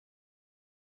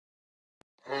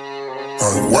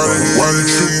Why the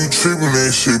you tripping, that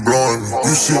shit blowing me?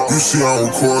 You see I'm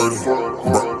recording,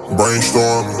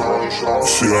 brainstorming,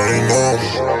 shit I ain't normal.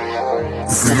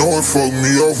 If you know it fuck me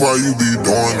up, why you be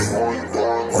doing it?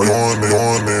 Why you on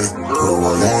it?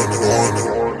 Why you on it?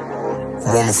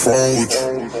 I'm on the phone with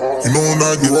you. You know when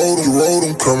I get road,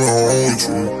 I'm coming home with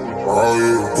you. Oh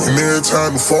yeah. And every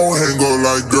time the phone hang up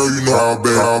like, girl, you know how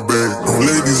bad. Don't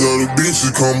let these other bitches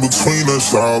come between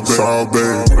us, all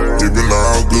bad. It been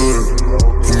all good,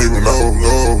 you nigga know.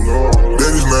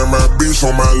 That is not my bitch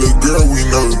on my little girl, we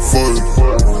know it fuck.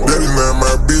 That is not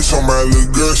my bitch on my little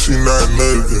girl, she not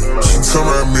nothing. She tell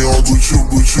me on but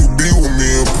you be with me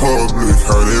in public,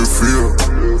 how that feel?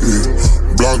 Yeah.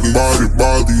 Blocking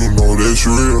body, you know that's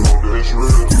real.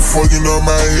 You fucking up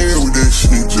my head with that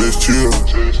shit, just chill.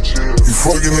 You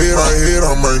fucking in my head,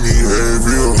 I might need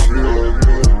Advil.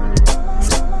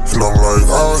 And I'm like,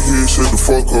 oh yeah, shut the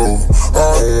fuck up.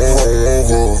 I don't want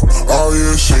her. Oh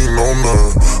yeah, she ain't know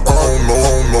nothing. I don't know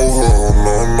her,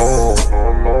 no.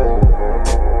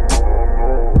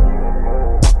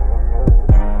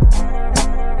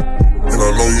 And I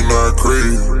know you're not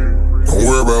crazy. Don't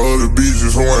worry about other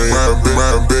bitches who ain't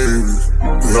my babies.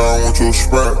 They all want your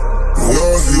spot.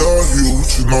 Love you,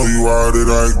 just know you all that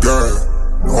I got.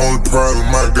 The only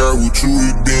problem I got with you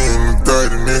is being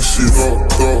that and that shit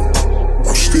fucked up.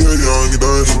 I'm still young, you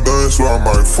done, so I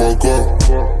might fuck up.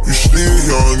 You still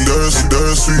young, you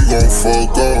done, so you gon'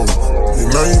 fuck up. And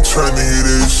now you tryna hear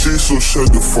that shit, so shut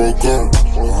the fuck up.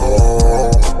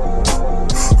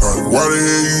 Like, why the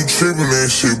hell you tripping, that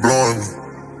shit blowing me?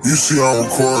 You see I'm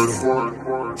recording,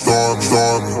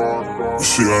 storming,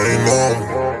 shit I ain't normal.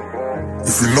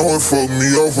 If you know it fuck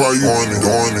me up, why you on it?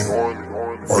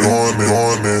 Why you on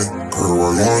it? Girl,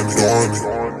 why you on it?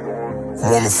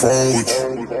 I'm on the phone with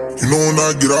you. You know when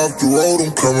I get off the road,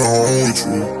 I'm coming home with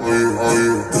you.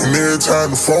 Yeah. And every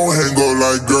time the phone hang up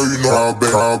like, girl, you know how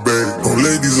bad. Don't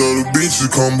let these other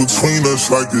bitches come between us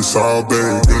like it's all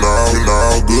bad. And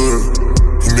all good,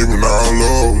 and even all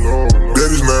love. That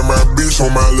is not my bitch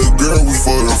on my little girl, we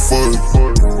fuck.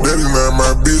 That is not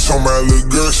my bitch on my little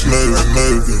girl, she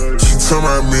nothing. She tell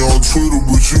me on Twitter,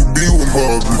 but you be with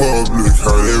public,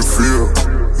 how that feel?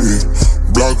 Yeah,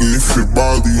 block her if it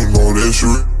bother you, know that's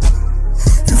real.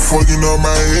 You fucking up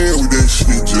my head with that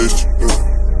shit, just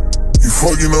you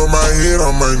fucking up my head, I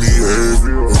might need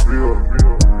Advil.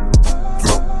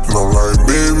 And I'm like,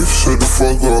 baby, shut the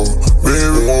fuck up.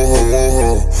 Baby, want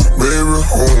her. Baby,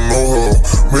 I don't know her.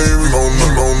 Baby, no.